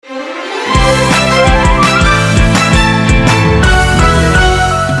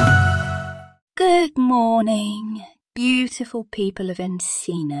morning, beautiful people of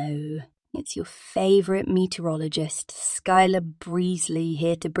Encino. It's your favourite meteorologist, Skyler Breezley,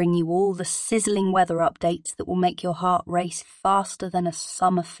 here to bring you all the sizzling weather updates that will make your heart race faster than a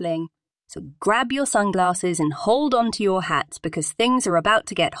summer fling. So grab your sunglasses and hold on to your hats because things are about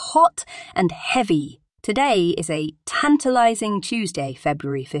to get hot and heavy. Today is a tantalising Tuesday,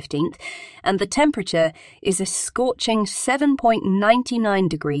 February 15th, and the temperature is a scorching 7.99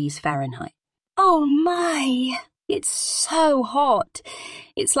 degrees Fahrenheit. Oh my! It's so hot.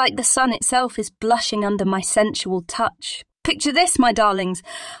 It's like the sun itself is blushing under my sensual touch. Picture this, my darlings.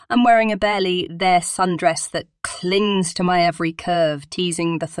 I'm wearing a barely there sundress that clings to my every curve,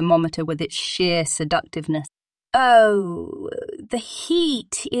 teasing the thermometer with its sheer seductiveness. Oh, the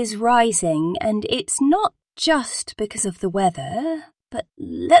heat is rising, and it's not just because of the weather, but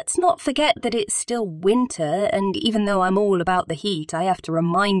let's not forget that it's still winter, and even though I'm all about the heat, I have to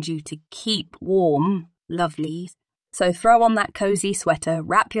remind you to keep warm, lovelies. So throw on that cosy sweater,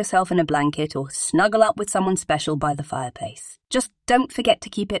 wrap yourself in a blanket, or snuggle up with someone special by the fireplace. Just don't forget to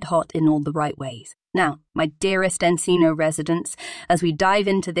keep it hot in all the right ways. Now, my dearest Encino residents, as we dive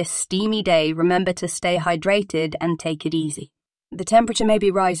into this steamy day, remember to stay hydrated and take it easy. The temperature may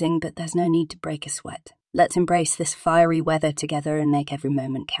be rising, but there's no need to break a sweat. Let's embrace this fiery weather together and make every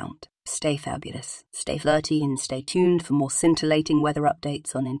moment count. Stay fabulous, stay flirty, and stay tuned for more scintillating weather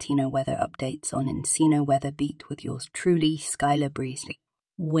updates on Encino Weather Updates on Encino Weather Beat with yours truly, Skyler Breezley.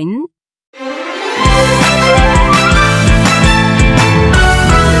 Win?